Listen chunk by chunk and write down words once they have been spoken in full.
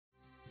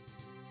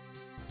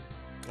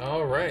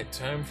Alright,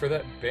 time for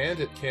that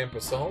bandit camp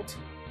assault.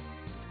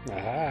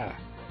 Aha!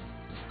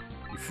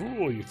 You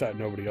fool, you thought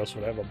nobody else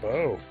would have a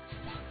bow.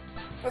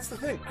 That's the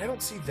thing, I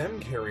don't see them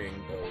carrying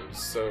bows,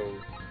 so...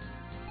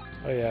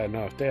 Oh yeah,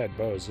 no, if they had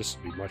bows, this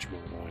would be much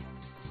more annoying.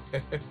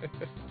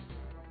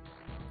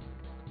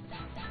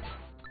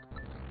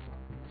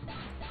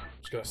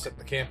 Just gonna set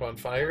the camp on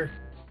fire.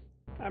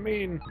 I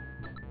mean,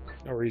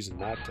 no reason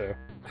not to.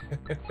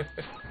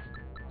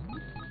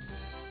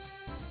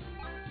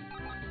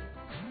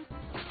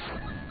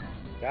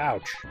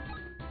 Ouch.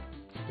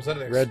 Was that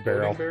an Red exploding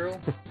barrel.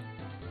 barrel?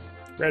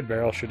 Red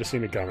barrel, should have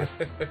seen it coming.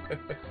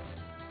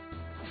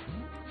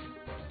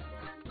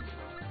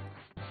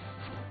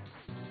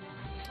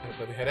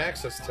 But they had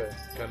access to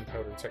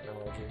gunpowder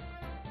technology.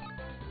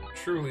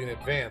 Truly an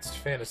advanced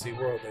fantasy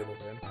world they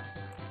live in.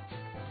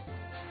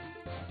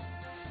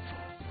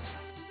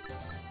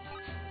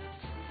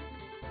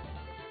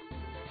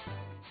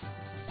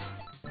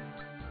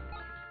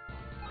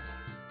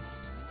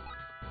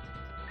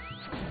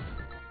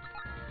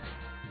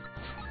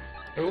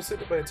 I will say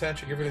that by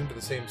attaching everything to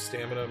the same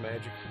stamina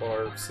magic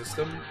bar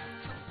system,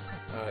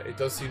 it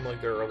does seem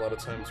like there are a lot of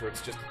times where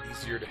it's just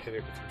easier to hit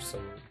it with your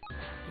sword.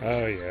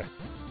 Oh yeah.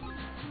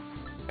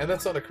 And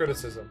that's not a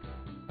criticism,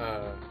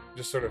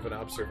 just sort of an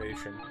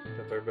observation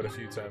that there have been a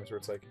few times where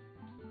it's like,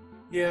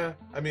 yeah,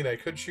 I mean, I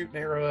could shoot an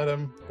arrow at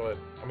him, but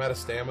I'm out of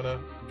stamina.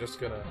 I'm just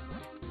gonna...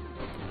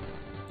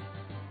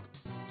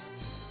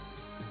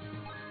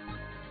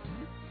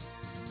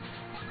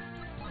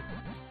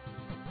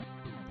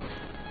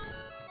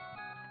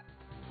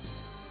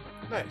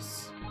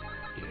 Nice.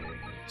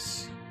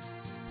 Yes.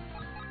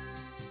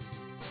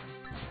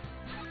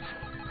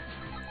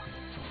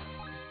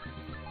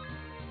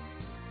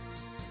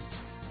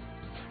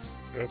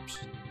 Oops.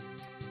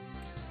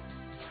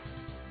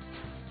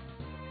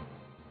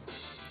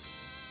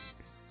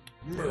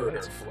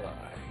 Murder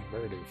fly.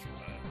 Murder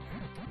fly.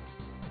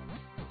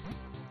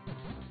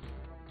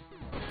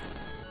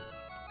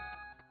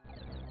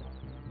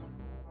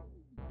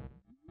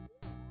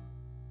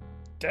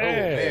 Dang.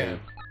 Oh, man.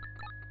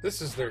 This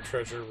is their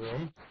treasure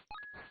room.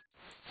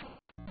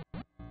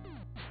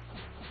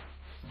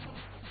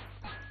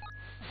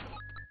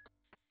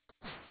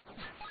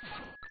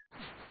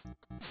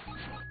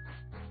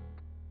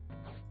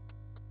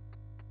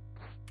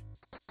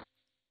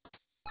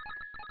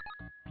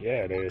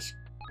 Yeah, it is.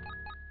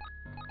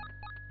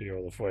 You're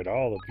able to avoid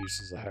all the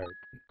pieces of heart.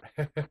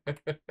 I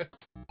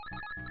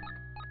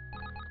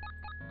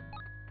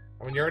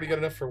mean, you already got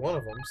enough for one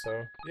of them,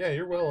 so yeah,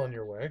 you're well on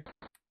your way.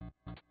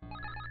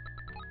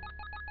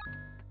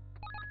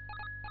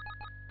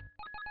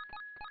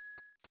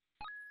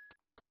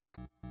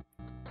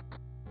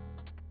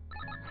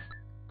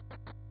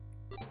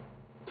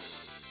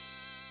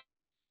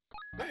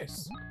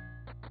 Nice.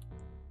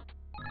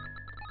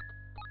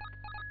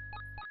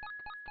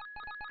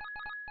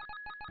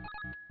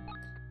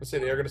 Let's say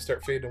they are going to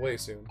start fading away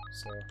soon,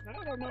 so...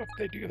 I don't know if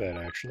they do that,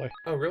 actually.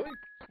 Oh, really?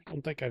 I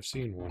don't think I've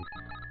seen one.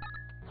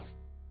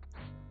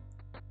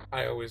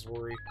 I always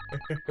worry.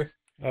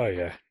 Oh,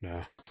 yeah,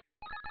 no.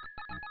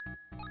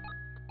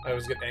 I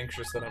always get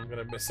anxious that I'm going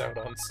to miss out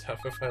on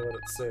stuff if I let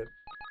it sit.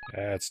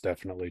 That's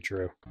definitely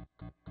true.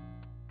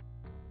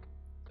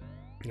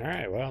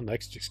 Alright, well,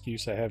 next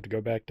excuse I have to go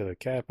back to the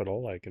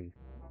capital, I can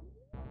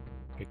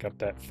pick up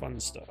that fun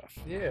stuff.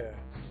 Yeah.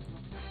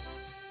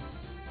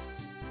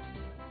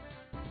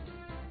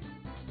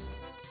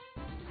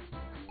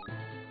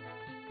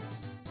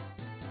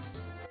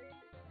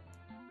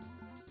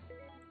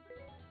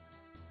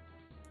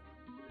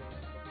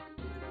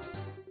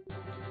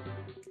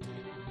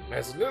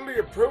 As Lily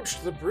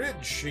approached the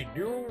bridge, she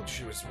knew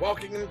she was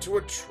walking into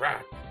a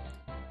trap.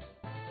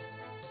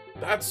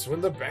 That's when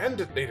the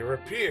bandit leader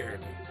appeared.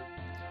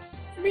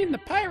 You mean the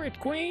Pirate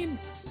Queen?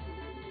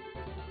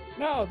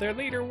 No, their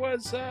leader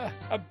was a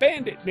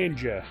bandit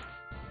ninja.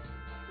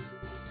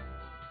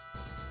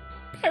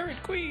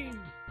 Pirate Queen!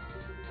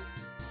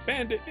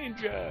 Bandit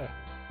ninja!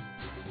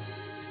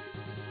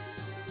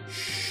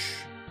 Shh.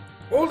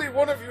 Only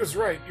one of you is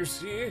right, you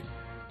see.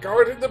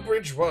 Guarding the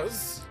bridge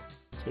was...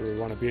 So we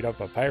want to beat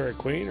up a Pirate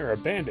Queen or a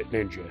bandit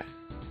ninja?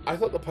 I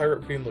thought the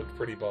Pirate Queen looked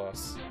pretty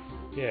boss.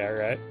 Yeah,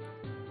 right.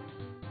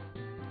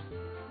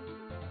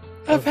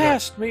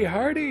 Avast me,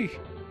 Hardy!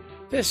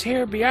 This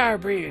here be our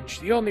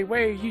bridge. The only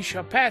way ye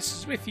shall pass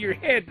is with your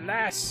head,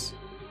 lass.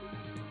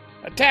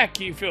 Attack,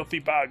 ye filthy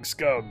bog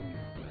scum!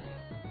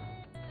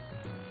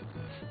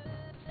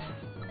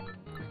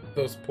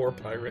 Those poor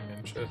pirate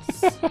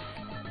ninjas.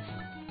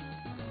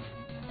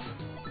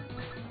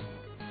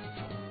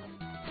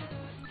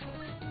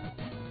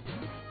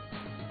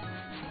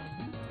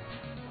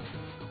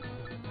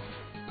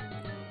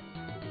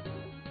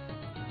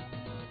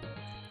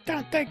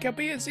 Don't think it'll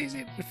be as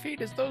easy to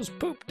defeat as those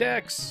poop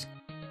decks.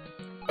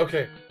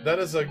 Okay, that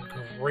is a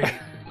great...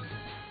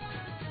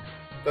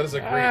 That is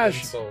a great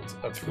insult.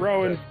 Of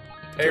throwing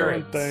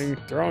parrots.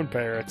 Throwing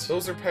parrots.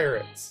 Those are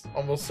parrots.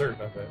 Almost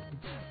certain of it.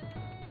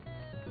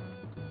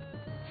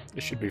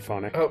 It should be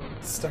funny. Oh,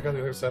 it's stuck on the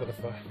other side of the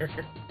fire.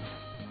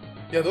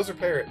 Yeah, those are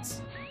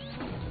parrots.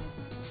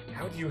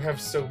 How do you have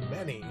so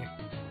many?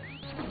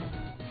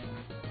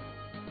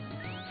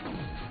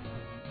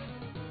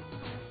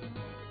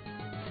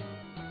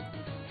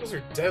 Those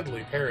are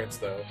deadly parrots,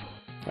 though.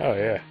 Oh,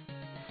 yeah.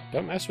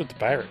 Don't mess with the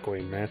pirate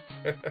queen, man.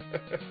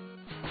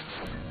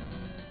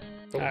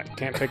 Ah,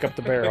 can't pick up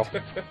the barrel.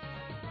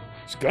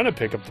 He's gonna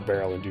pick up the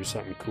barrel and do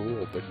something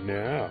cool, but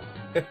no.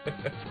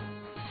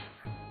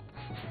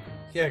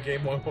 Yeah,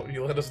 game, why won't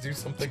you let us do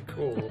something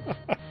cool?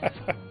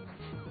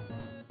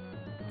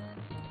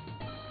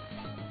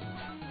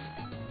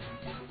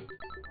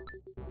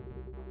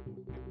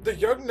 The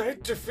young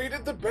knight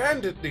defeated the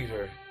bandit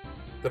leader.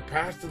 The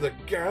path to the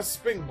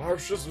Gasping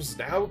Marshes was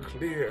now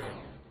clear.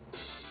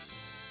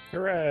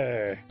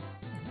 Hooray!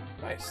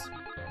 Nice.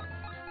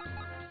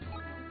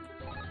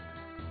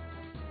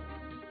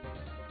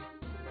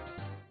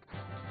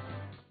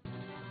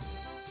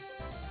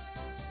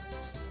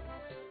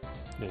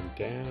 And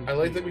down. I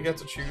like that we got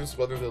to choose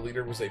whether the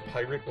leader was a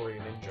pirate or a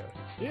ninja.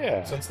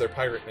 Yeah, Since they're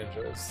pirate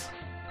ninjas.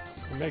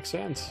 it makes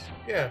sense.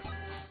 Yeah.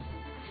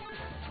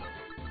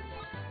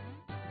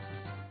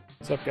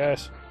 What's up,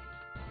 guys?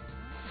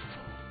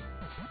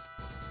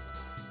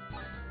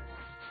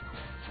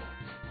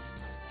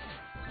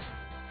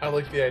 I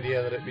like the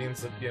idea that it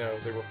means that, you know,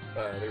 they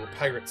were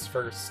pirates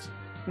first,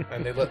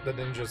 and they let the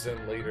ninjas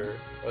in later,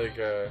 like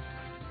a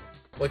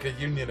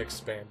union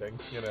expanding,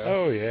 you know.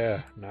 Oh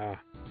yeah, nah.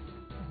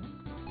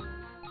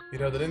 You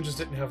know, the ninjas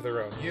didn't have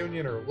their own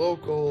union or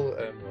local,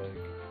 and like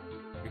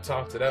we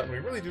talked it out, and we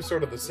really do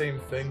sort of the same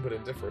thing, but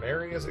in different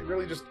areas. It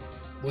really just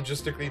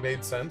logistically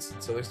made sense,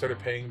 so they started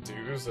paying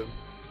dues, and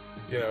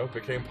you know,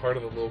 became part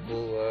of the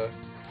local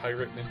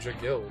pirate ninja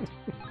guild.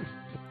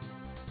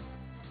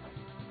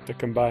 The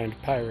combined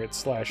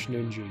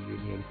pirate/ninja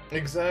union.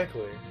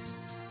 Exactly.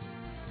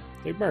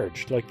 They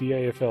merged like the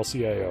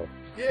AFL-CIO.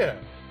 Yeah.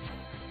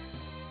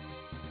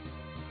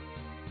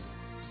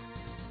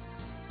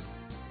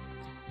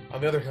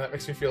 On the other hand, that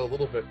makes me feel a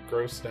little bit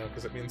gross now,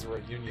 because it means we're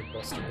a union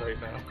buster right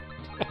now.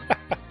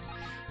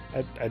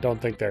 I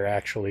don't think they're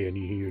actually in a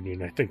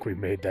union. I think we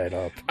made that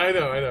up. I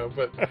know,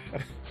 but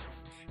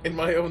in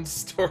my own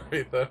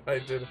story, though, I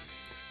did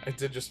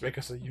just make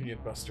us a union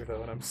buster,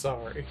 though, and I'm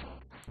sorry.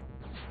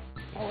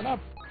 No, we're not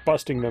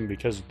busting them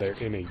because they're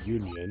in a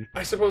union.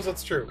 I suppose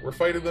that's true. We're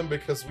fighting them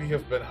because we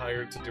have been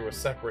hired to do a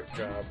separate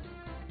job.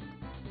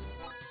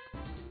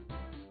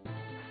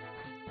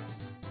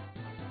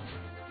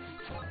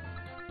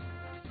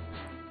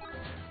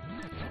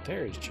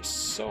 There is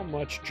just so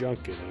much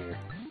junk in here.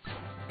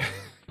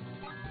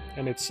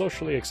 And it's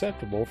socially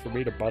acceptable for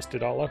me to bust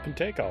it all up and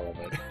take all of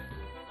it.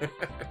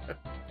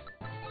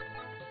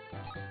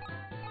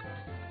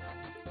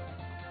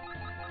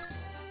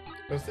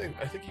 I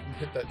think you can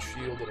hit that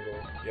shield and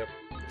it'll... Yep.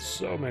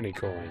 So many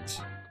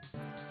coins.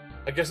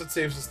 I guess it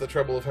saves us the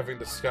trouble of having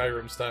to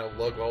Skyrim-style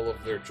lug all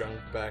of their junk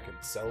back and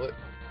sell it.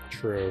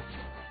 True.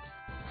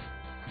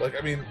 Like,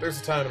 I mean,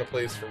 there's a time and a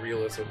place for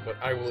realism, but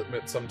I will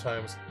admit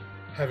sometimes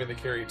having to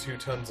carry 2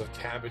 tons of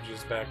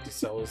cabbages back to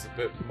sell is a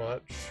bit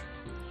much.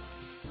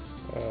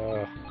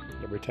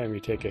 Every time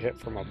you take a hit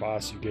from a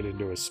boss, you get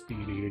into a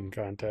speed eating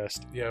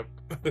contest. Yep.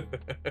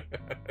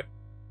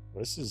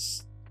 This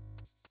is...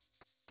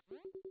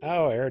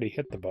 Oh, I already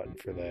hit the button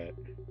for that.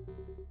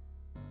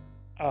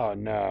 Oh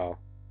no.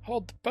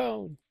 Hold the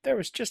bone. There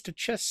was just a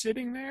chest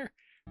sitting there?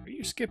 Are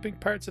you skipping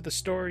parts of the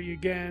story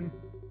again?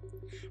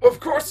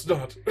 Of course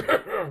not!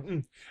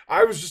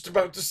 I was just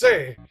about to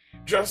say,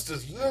 just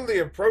as Lily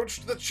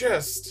approached the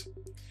chest,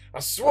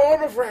 a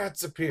swarm of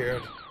rats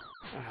appeared.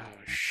 Oh,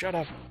 shut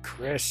up,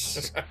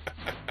 Chris.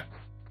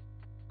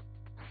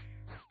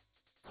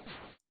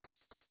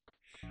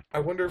 I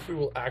wonder if we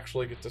will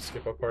actually get to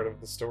skip a part of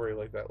the story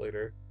like that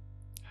later.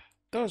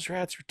 Those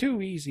rats were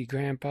too easy,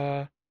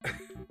 Grandpa.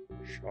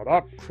 Shut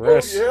up,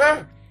 Chris. Oh,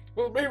 yeah?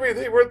 Well, maybe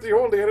they weren't the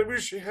only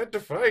enemies she had to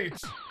fight.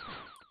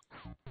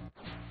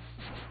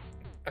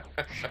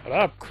 Shut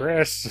up,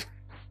 Chris.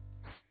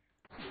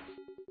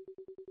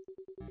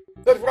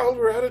 That while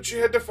we're at it, she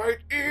had to fight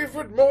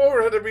even more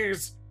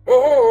enemies.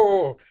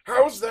 Oh,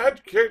 how's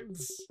that,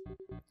 kids?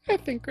 I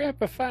think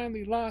Grandpa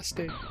finally lost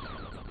it.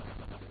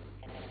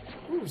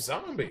 Ooh,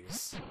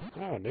 zombies.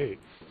 Oh, neat.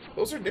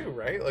 Those are new,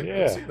 right? Like,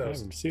 Yeah, we've seen I those.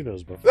 haven't seen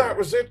those before. That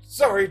was it.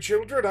 Sorry,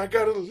 children. I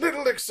got a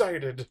little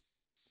excited.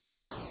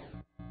 Oh,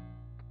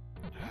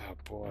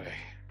 boy.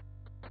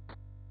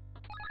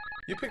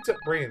 You picked up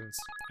brains.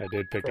 I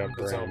did pick from up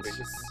the brains.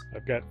 zombies.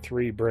 I've got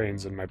 3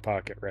 brains in my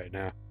pocket right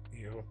now.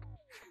 Ew.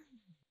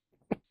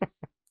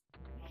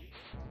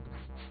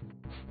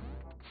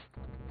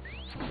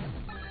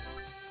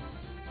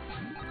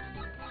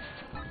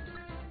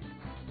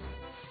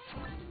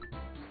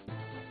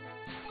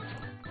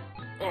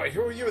 Oi,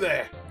 who are you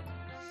there?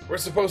 We're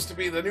supposed to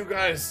be the new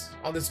guys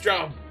on this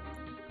job.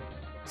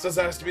 Says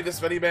there has to be this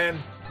many men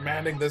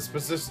manning this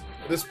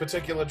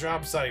particular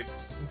job site.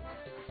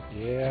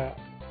 Yeah.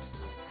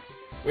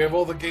 We have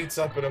all the gates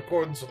up in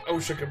accordance with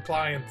OSHA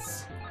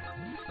compliance.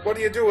 What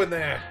are you doing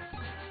there?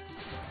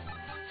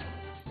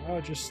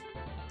 Oh, just,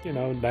 you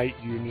know, Night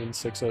Union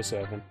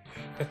 607.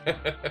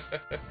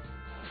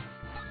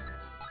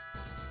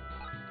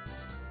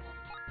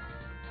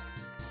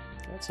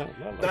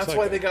 looks That's like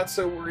why they got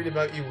so worried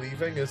about you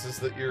leaving. Is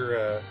that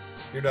you're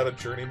not a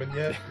journeyman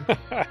yet?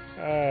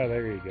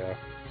 There you go.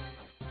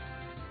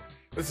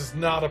 This is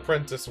not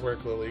apprentice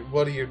work, Lily.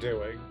 What are you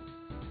doing?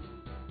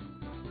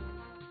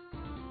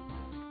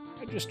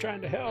 I'm just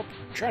trying to help.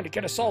 I'm trying to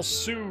get us all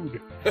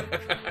sued.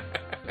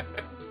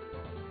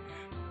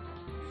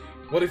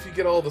 What if you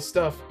get all the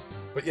stuff,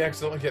 but you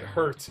accidentally get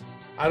hurt?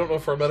 I don't know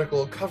if our medical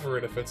will cover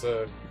it if it's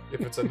a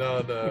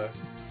non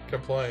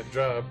compliant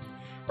job.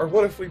 Or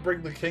what if we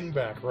bring the king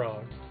back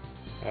wrong?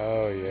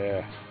 Oh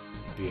yeah,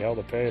 be hell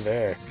to pay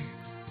there.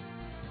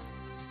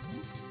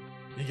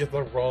 You get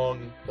the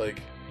wrong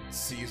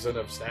season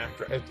of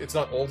Snapdragon. It's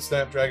not old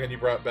Snapdragon. You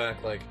brought back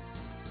I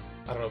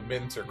don't know,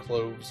 mint or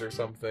cloves or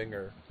something,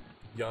 or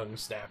young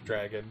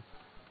Snapdragon.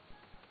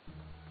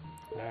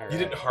 Right. You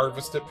didn't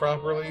harvest it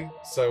properly,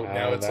 so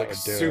now it's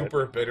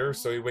super bitter.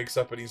 So he wakes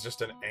up and he's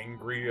just an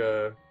angry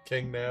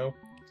king now.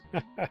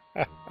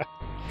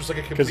 Just like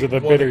a complete because of the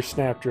bitter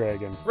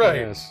Snapdragon, right?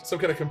 Yes. Some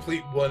kind of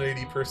complete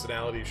 180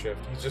 personality shift.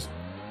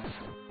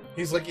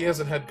 He's like he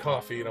hasn't had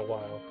coffee in a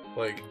while.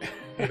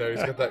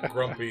 He's got that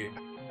grumpy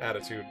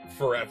attitude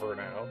forever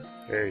now.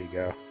 There you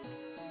go.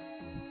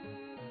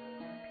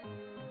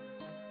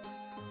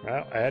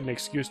 Well, I had an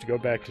excuse to go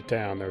back to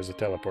town. There was a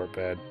teleport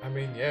pad. I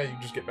mean, yeah, you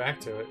can just get back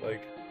to it,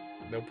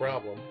 no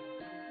problem.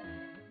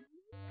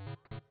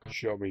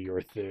 Show me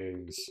your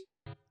things.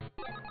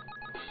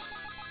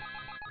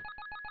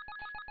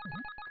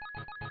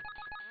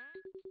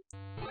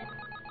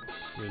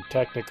 I mean,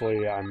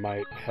 technically, I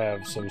might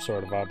have some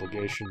sort of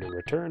obligation to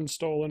return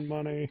stolen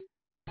money.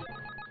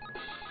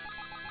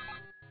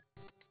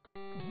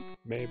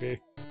 Maybe.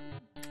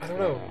 I don't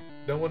know.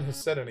 No one has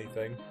said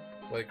anything.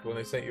 When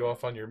they sent you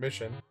off on your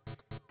mission.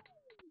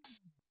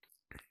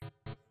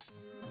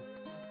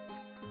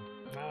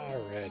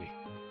 Alrighty.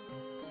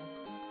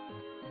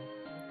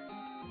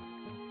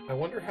 I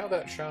wonder how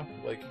that shop,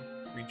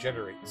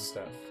 regenerates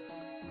stuff.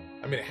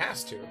 I mean, it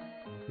has to.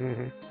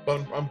 Mm-hmm.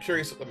 But I'm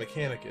curious what the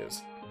mechanic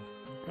is.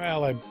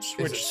 Well, I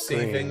switched is it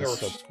saving screens, or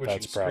so switching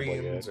that's probably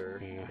screens, it.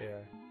 or Yeah.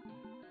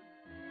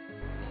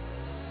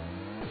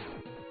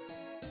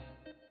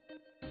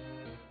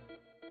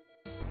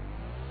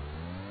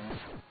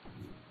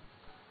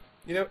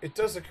 It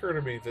does occur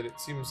to me that it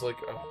seems like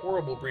a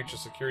horrible breach of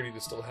security to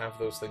still have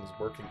those things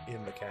working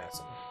in the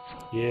castle.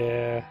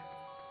 Yeah.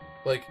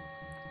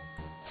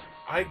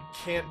 I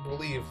can't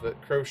believe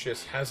that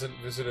Crocius hasn't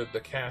visited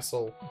the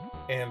castle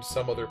and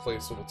some other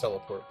place with a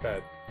teleport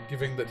pad,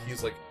 given that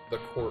he's, the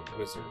court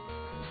wizard.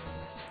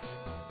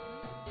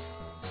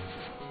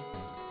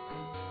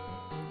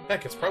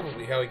 Heck, it's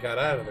probably how he got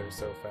out of there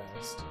so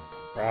fast.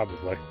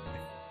 Probably.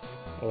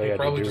 All he He had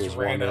probably to do just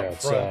was ran wander out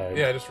outside. front.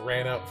 Yeah, just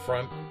ran out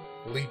front,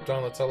 leaped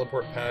on the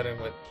teleport pad, and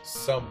went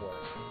somewhere.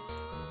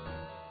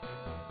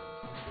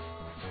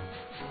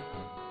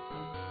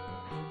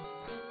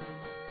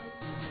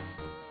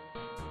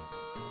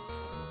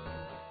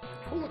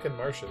 Cool-looking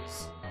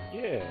marshes.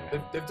 Yeah.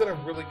 They've done a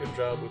really good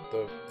job with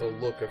the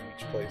look of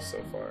each place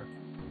so far.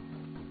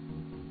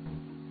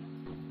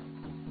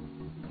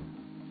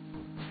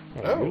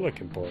 Oh, you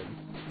look important.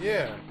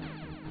 Yeah.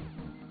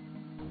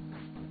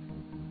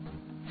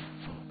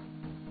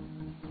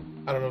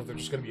 I don't know if there's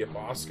just going to be a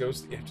boss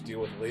ghost that you have to deal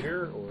with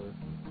later, or...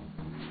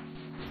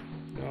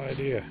 No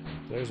idea.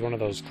 There's one of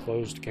those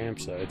closed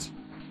campsites.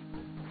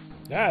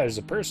 Ah, there's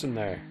a person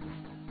there.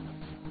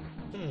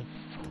 And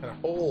a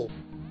hole.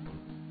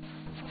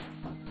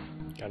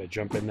 Gotta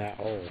jump in that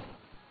hole.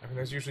 I mean,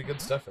 there's usually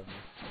good stuff in there.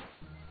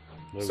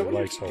 Lily So what are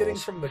you likes getting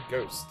holes. from the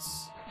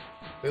ghosts?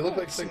 They look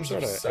like Some things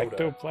sort of of soda.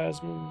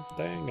 ectoplasm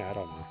thing? I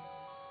don't know.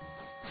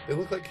 They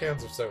look like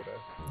cans of soda.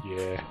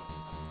 Yeah.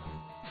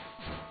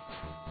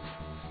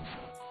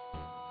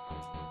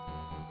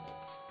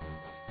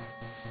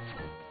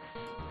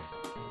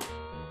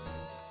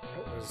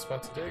 Oh, there's a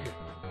spot to dig.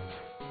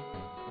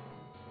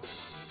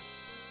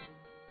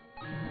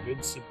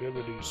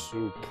 Invincibility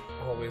soup.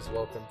 Always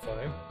welcome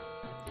find.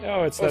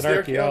 Oh, it's Oh, that it's the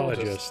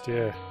archaeologist,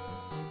 yeah.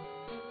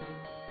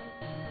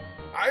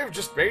 I've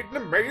just made an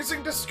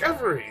amazing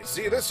discovery.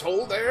 See this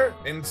hole there?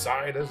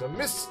 Inside is a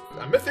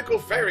mythical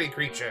fairy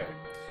creature.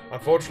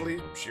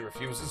 Unfortunately, she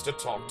refuses to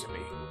talk to me.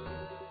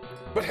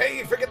 But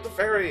hey, forget the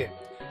fairy.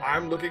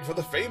 I'm looking for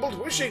the fabled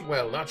wishing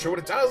well. Not sure what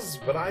it does,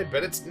 but I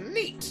bet it's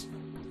neat.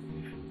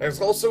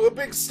 There's also a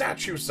big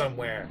statue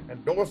somewhere,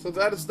 and north of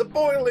that is the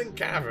Boiling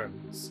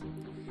Caverns.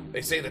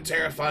 They say the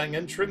terrifying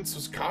entrance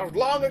was carved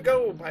long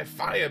ago by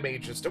fire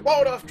mages to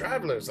ward off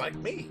travelers like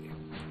me.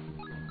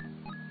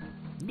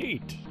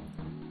 Neat.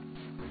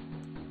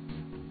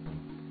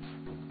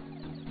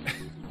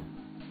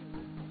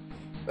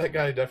 That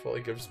guy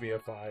definitely gives me a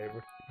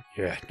vibe.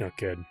 Yeah, no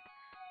kidding.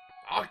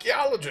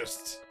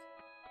 Archaeologists!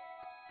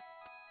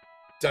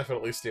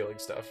 Definitely stealing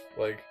stuff.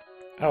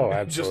 Oh,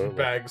 absolutely. Just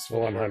bags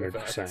full of 100%.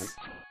 artifacts.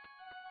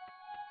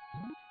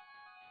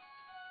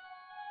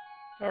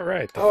 All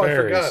right, the Oh,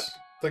 fairies. I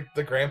forgot.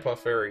 The Grandpa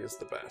Fairy is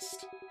the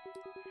best.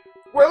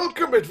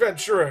 Welcome,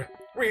 adventurer!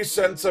 We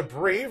sense a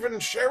brave and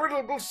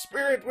charitable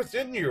spirit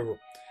within you.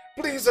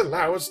 Please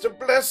allow us to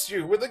bless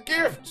you with a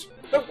gift.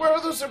 The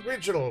world is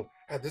original,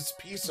 and this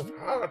piece of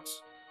art.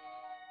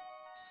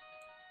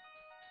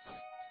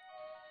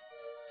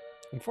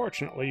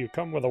 Unfortunately, you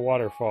come with a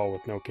waterfall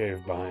with no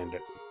cave behind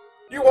it.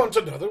 You want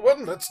another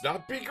one? Let's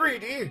not be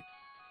greedy.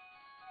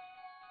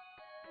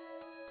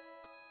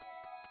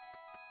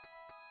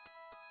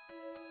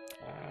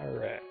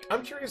 Alright.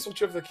 I'm curious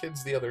which of the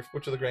grandkids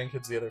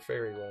the other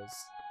fairy was.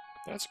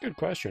 That's a good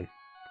question.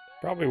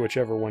 Probably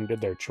whichever one did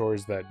their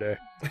chores that day.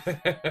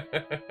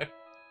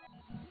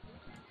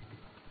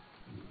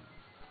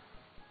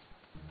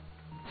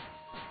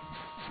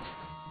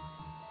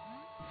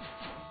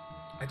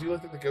 I do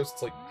like that the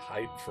ghosts like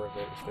hide for a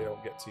bit if they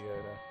don't get to you in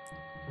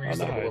a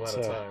reasonable amount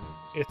of time.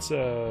 It's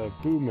a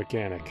boo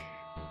mechanic.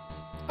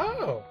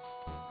 Oh,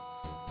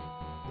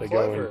 They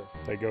clever.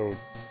 go,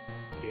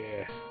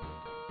 yeah.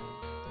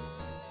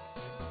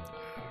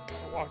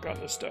 Gotta walk on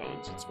the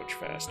stones. It's much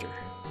faster.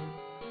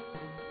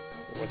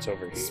 What's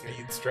over here?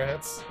 Speed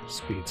strats.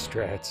 Speed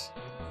strats.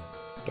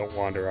 Don't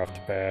wander off the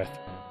path.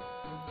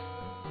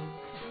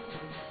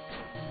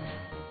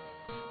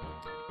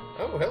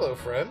 Oh, hello,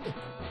 friend.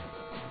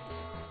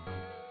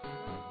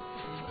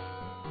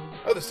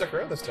 Oh, they stuck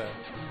around this time.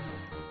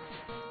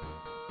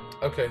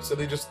 Okay, so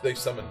they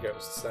summon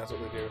ghosts. That's what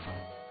they do.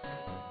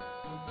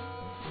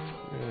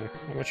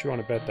 How much you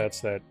want to bet that's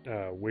that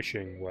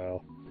wishing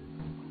well?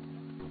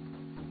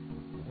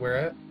 Where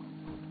at?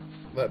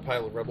 That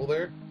pile of rubble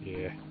there?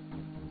 Yeah.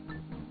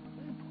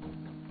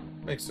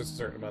 Makes a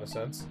certain amount of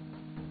sense.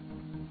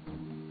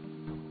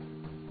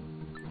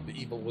 The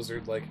evil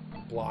wizard, like,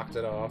 blocked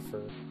it off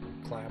or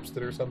collapsed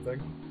it or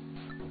something.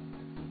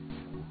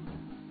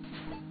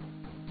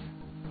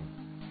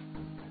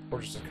 Or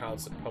just a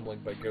constant pummeling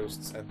by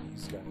ghosts and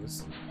these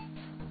guys.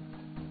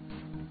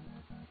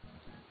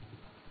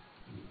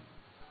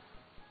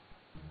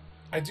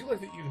 I do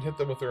like that you can hit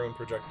them with their own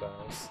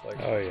projectiles. Like,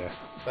 Oh yeah.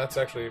 that's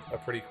actually a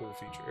pretty cool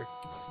feature.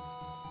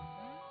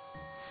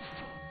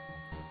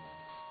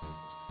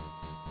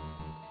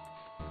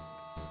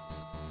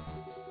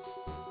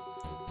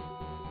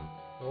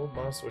 Old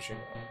Moss wishing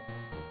well.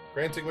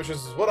 Granting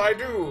wishes is what I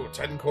do!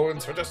 10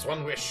 coins for just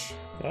one wish.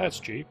 Well, that's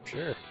cheap,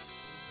 sure.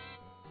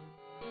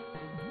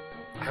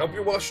 I hope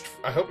you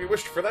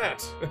wished for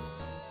that.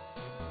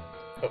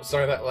 Oh,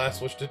 sorry, that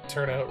last wish didn't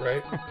turn out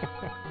right.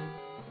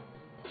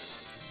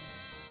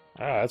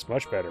 That's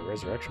much better.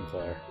 Resurrection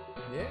Flare.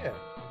 Yeah.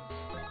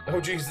 Oh,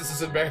 geez, this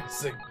is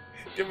embarrassing.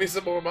 Give me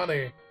some more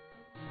money.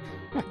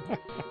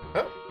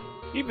 Huh?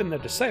 Even the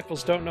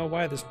disciples don't know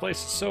why this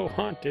place is so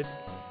haunted.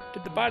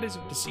 Did the bodies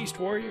of deceased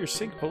warriors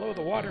sink below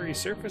the watery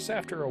surface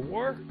after a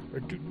war? Or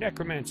do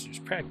necromancers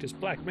practice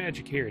black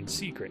magic here in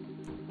secret?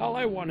 All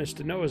I want is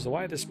to know is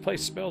why this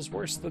place smells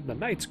worse than the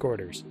Knight's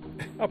quarters.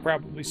 I'll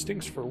probably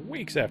stinks for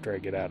weeks after I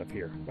get out of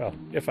here. Well,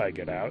 if I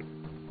get out.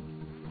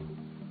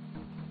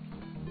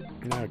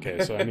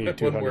 Okay, so I need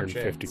One more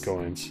 250 chance.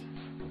 coins.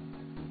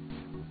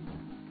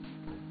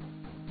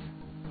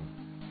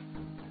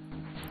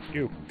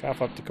 You,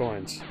 cough up the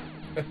coins.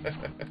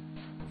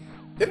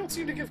 They don't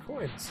seem to give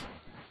coins.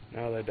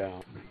 No, they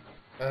don't.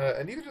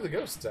 And neither do the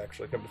ghosts,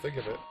 actually, come to think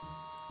of it.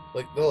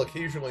 Like, they'll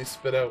occasionally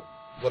spit out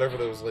whatever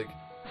those, like,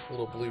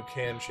 little blue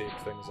can-shaped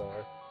things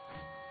are.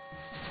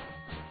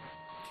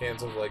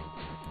 Cans of, like,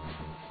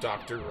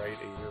 Dr. Rite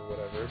 8 or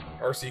whatever.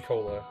 RC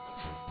Cola.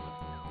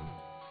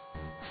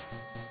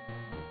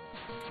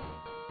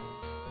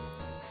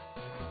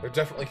 They're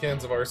definitely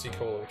cans of RC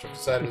Cola, which I've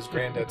decided is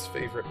Granddad's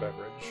favorite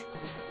beverage.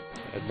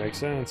 That makes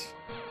sense.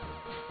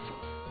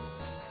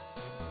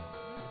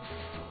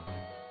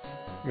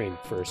 I mean,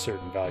 for a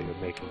certain value of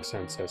making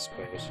sense, I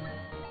suppose.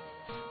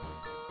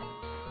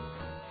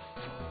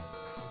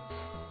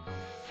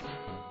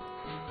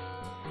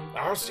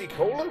 RC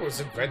Cola was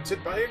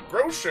invented by a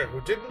grocer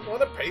who didn't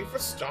want to pay for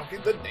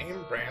stocking the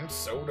name brand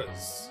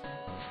sodas.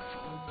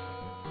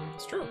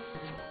 It's true.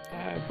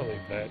 I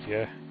believe that,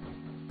 yeah.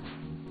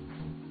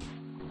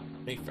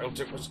 He felt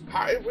it was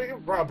highway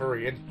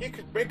robbery and he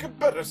could make a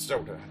better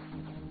soda.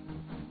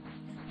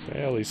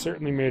 Well, he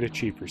certainly made a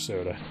cheaper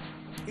soda.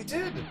 He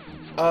did.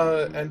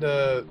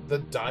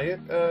 The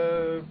diet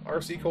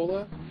RC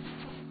Cola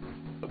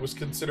was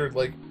considered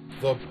like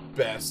the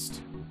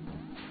best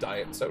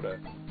diet soda.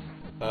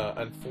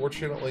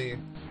 Unfortunately,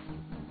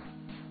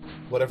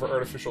 whatever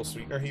artificial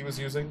sweetener he was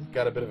using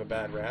got a bit of a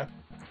bad rap.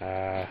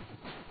 I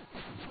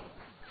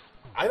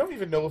don't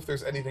even know if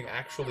there's anything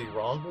actually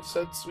wrong with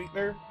said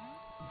sweetener,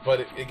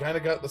 but it kind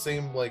of got the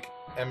same, like,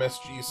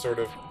 MSG sort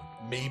of,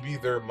 maybe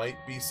there might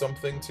be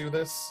something to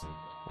this,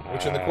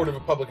 which in the court of a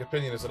public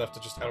opinion is enough to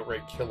just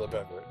outright kill a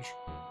beverage.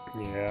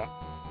 Yeah.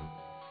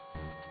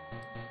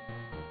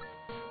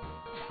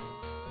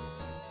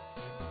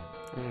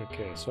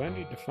 Okay, so I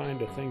need to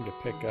find a thing to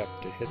pick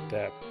up to hit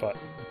that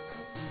button.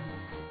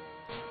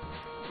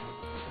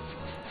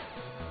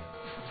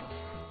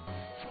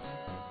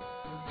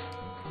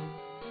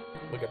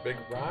 Like a big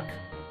rock?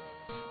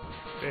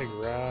 Big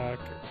rock.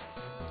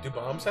 Do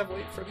bombs have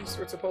weight for these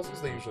sorts of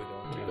puzzles? They usually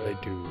don't, do Yeah, they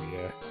do,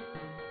 yeah.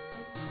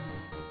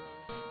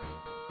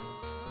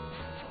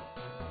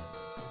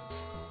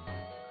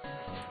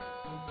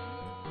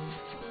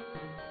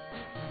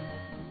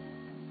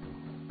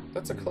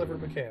 That's a clever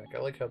mechanic. I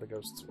like how the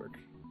ghosts work.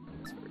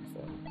 It's very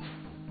fun.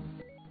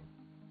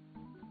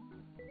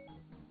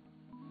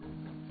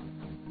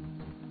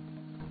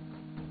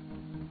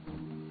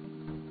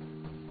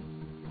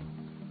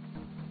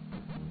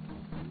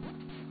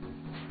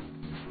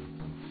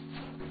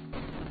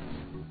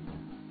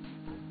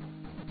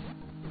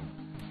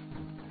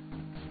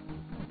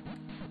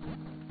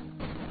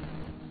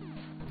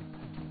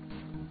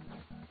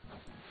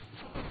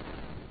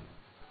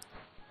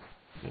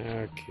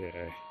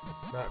 Okay.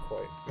 Not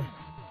quite.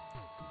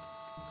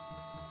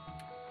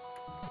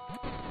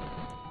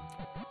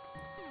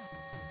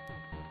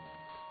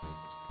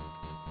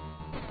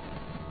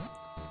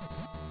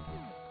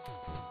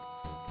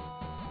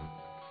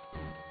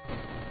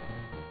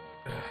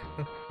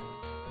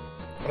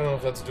 I don't know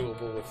if that's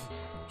doable with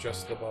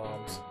just the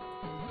bombs.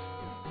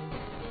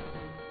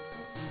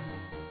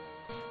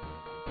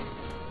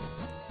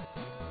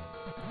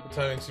 The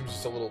timing seems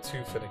just a little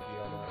too finicky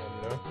on that one,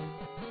 you know?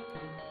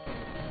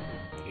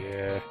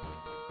 Yeah.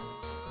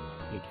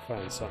 Need to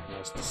find something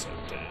else to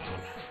set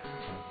down.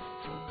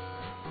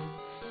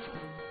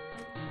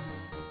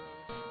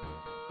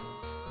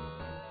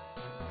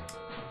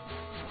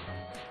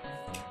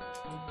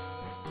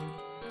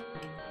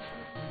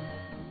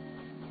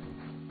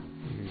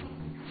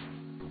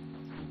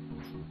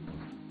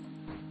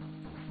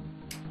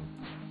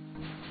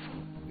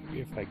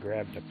 Maybe if I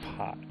grabbed a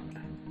pot.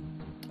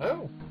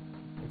 Oh!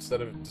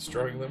 Instead of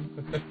destroying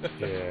them?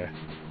 Yeah.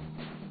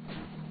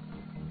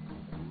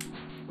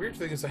 Weird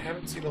thing is I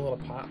haven't seen a lot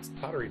of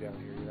pottery down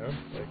here, you know?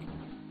 Like...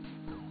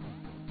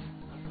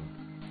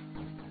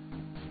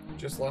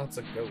 just lots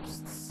of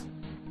ghosts.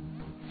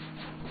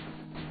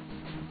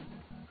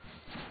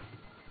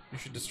 You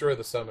should destroy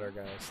the summoner,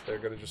 guys. They're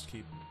gonna just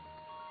keep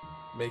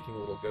making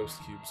little ghost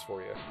cubes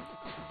for you.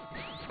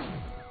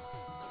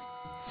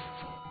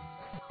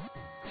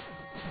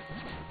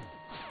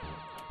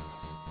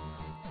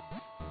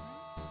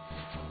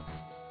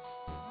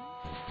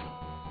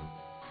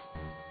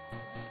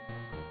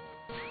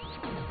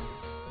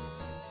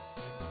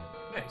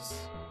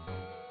 Nice.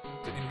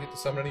 Didn't even get to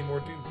summon any more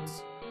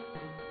dudes.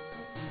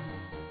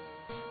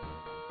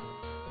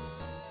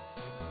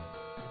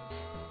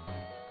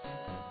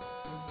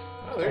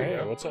 Oh, there you Hey,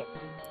 go. what's up?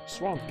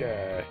 Swamp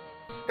guy.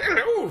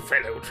 Hello,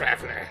 fellow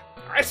traveler.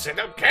 I set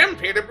up camp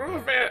here to brew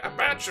a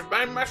batch of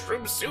my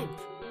mushroom soup.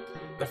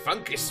 The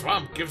funky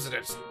swamp gives it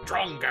a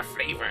stronger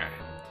flavor.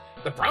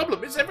 The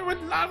problem is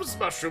everyone loves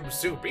mushroom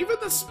soup, even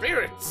the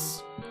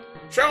spirits.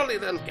 Surely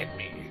they'll get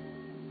me.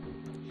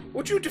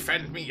 Would you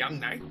defend me, young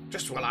knight,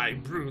 just while I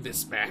brew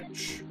this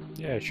batch?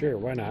 Yeah, sure,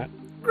 why not?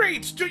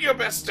 Great, do your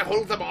best to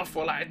hold them off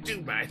while I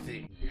do my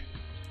thing.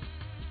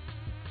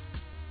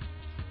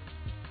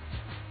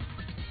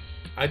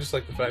 I just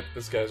like the fact that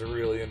this guy's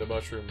really into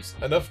mushrooms.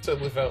 Enough to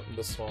live out in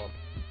the swamp.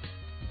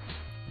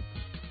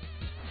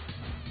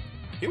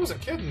 He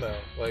wasn't kidding, though.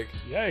 Like,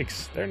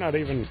 Yikes, they're not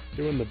even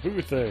doing the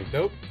boo thing.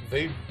 nope,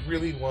 they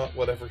really want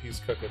whatever he's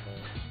cooking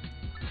now.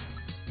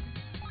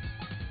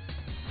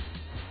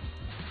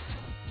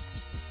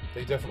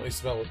 They definitely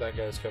smell what that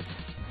guy's cooking.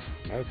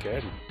 No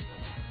kidding.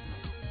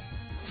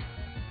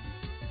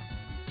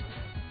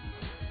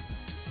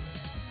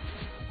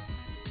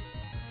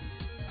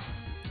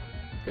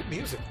 Good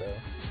music,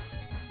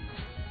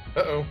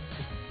 though. Uh-oh.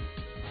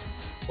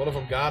 One of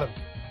them got him.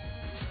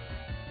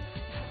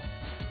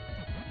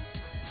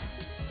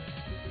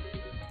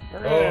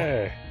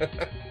 Hooray!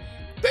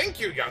 Thank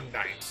you, young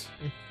knight.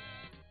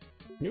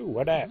 Ooh,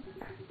 what that?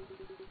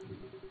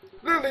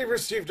 Lily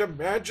received a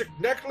magic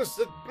necklace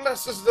that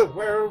blesses the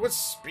wearer with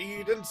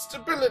speed and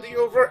stability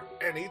over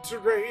any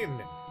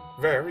terrain.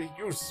 Very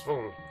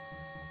useful.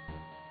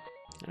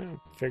 Oh,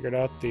 figured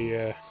out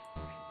the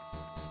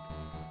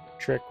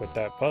trick with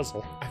that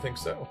puzzle. I think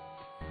so.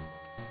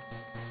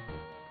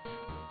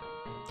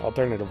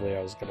 Alternatively,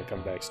 I was gonna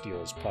come back steal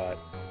his pot.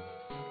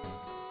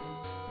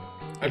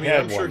 I He mean,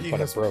 had I'm sure one, he but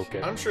I has. broke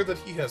it. I'm sure that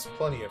he has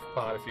plenty of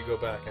pot if you go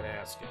back and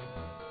ask him.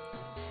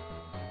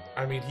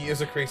 I mean, he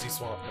is a crazy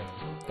swamp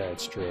man.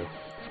 That's true.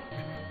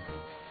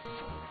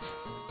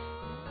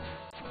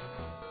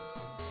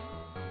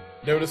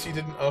 Notice he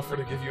didn't offer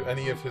to give you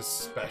any of his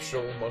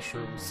special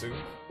mushroom soup.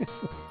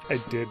 I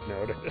did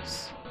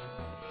notice.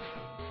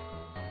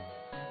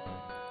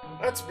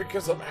 That's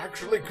because I'm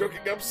actually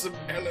cooking up some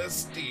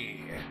LSD.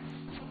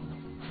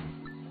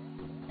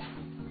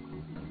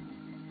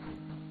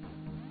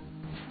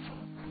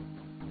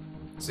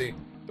 See,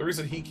 the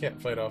reason he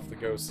can't fight off the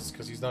ghosts is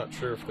because he's not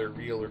sure if they're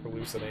real or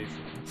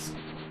hallucinations.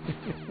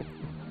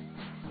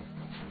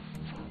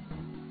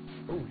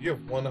 Oh, you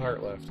have one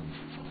heart left.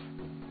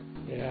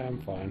 Yeah, I'm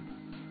fine.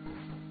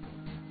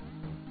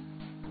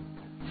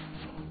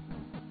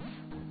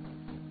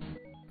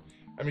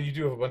 I mean, you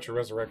do have a bunch of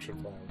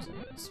resurrection flowers in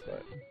this,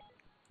 but...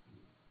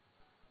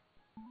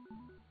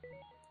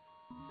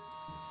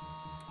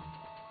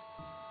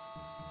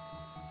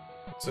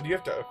 So do you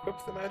have to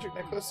equip the magic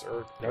necklace,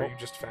 or are Nope. you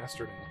just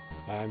faster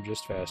now? I'm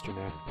just faster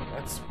now.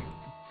 That's sweet.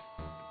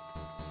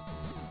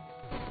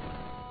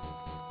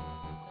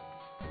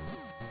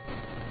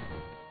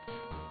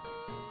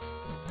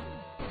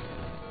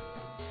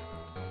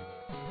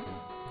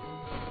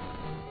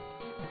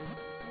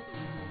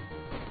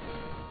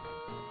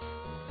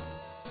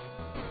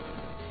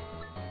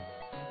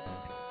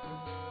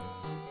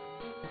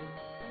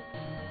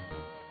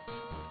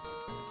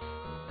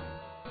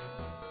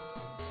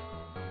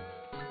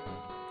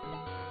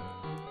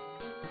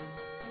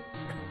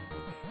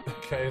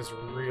 That guy is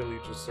really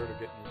just sort of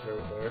getting your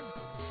goat there.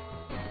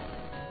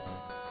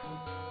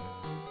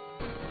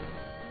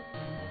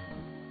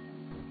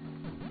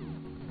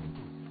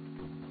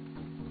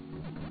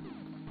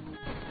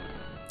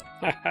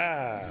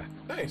 Haha!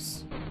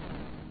 Nice.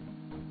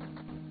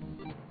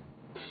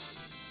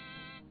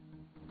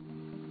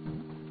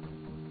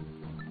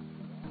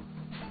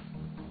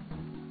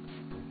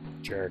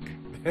 Jerk.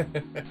 Alright.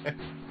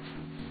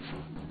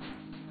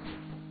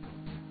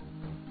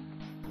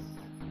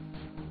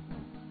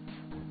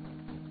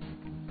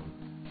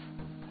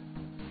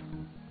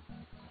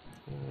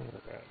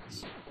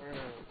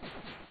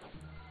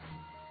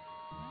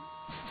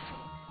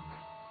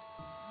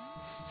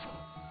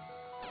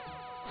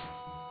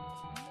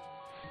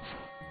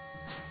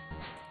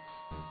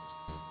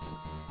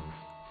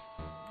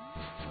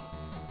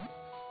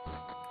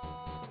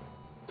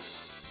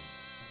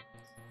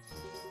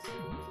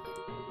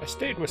 I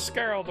stayed with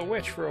Scarl the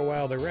Witch for a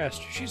while to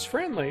rest. She's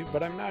friendly,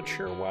 but I'm not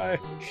sure why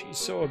she's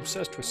so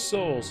obsessed with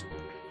souls.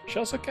 She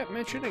also kept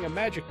mentioning a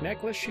magic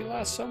necklace she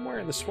lost somewhere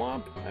in the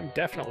swamp. I'm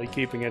definitely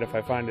keeping it if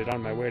I find it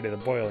on my way to the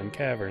Boiling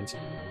Caverns.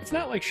 It's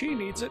not like she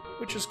needs it.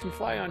 Witches can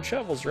fly on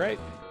shovels, right?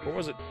 Or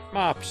was it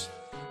mops?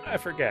 I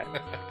forget.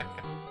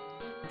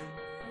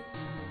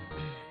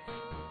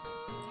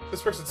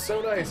 This person's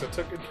so nice, it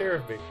took good care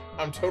of me.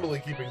 I'm totally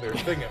keeping their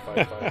thing if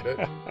I find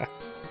it.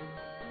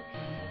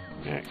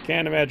 I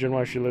can't imagine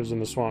why she lives in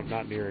the swamp,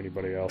 not near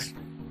anybody else.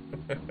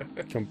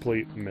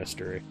 Complete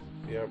mystery.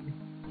 Yep.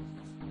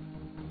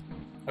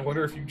 I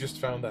wonder if you just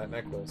found that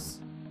necklace.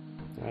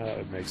 That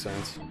would make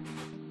sense.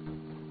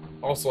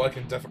 Also, I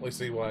can definitely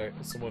see why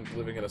someone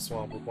living in a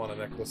swamp would want a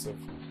necklace of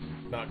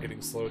not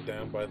getting slowed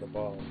down by the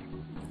bog.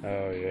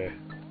 Oh, yeah.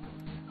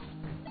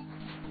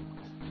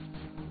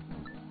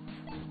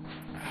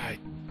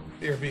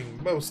 You're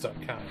being most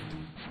unkind.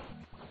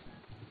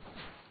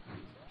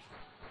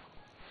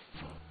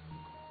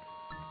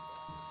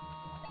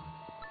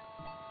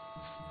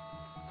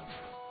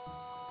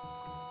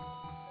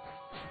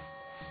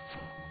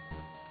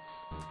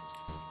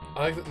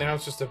 I like that now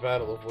it's just a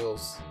battle of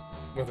wills,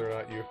 whether or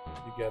not you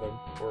get him,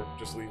 or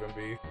just leave him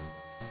be.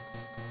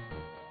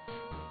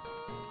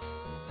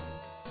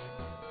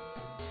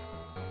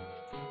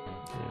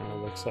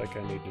 Looks like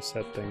I need to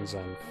set things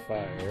on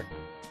fire.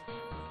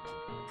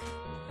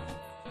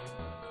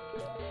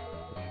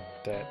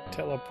 That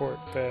teleport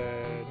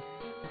bed.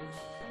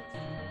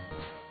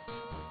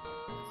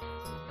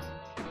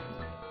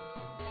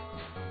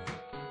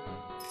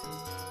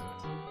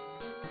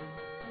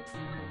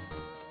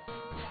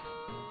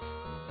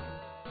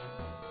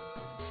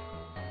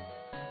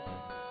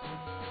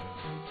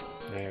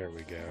 There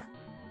we go.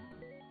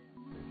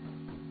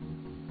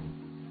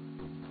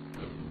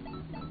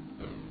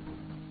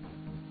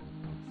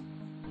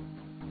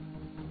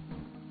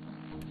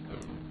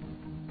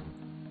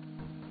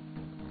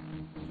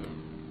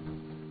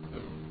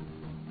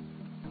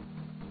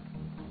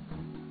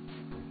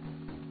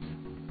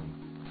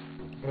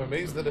 I'm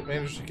amazed that it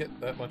managed to get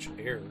that much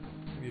air,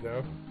 you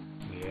know?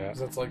 Yeah. Because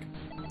that's like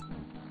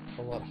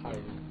a lot higher.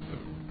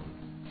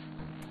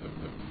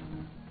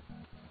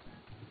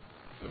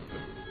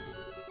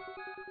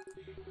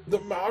 The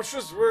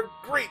marshes were a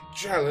great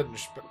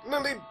challenge, but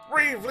Lily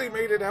bravely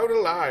made it out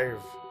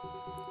alive.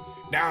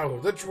 Now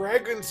the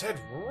dragons had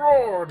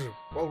roared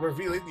while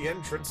revealing the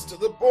entrance to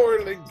the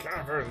Boiling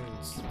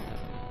Caverns.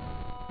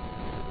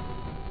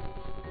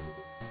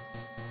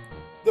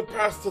 The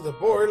path to the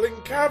Boiling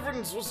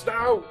Caverns was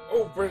now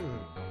open.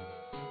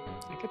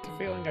 I get the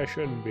feeling I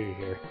shouldn't be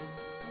here.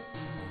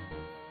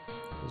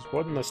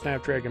 Wasn't the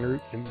Snapdragon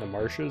route in the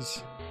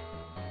marshes?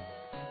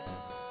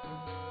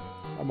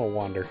 I'm a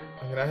wander.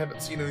 I mean, I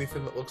haven't seen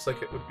anything that looks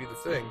like it would be the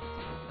thing.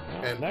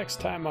 Well, And- next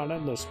time on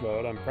Endless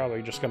Mode, I'm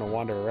probably just going to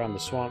wander around the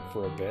swamp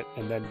for a bit,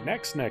 and then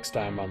next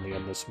time on the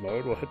Endless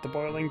Mode, we'll hit the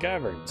Boiling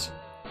Caverns.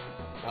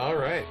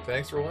 Alright,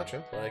 thanks for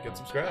watching. Like and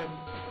subscribe.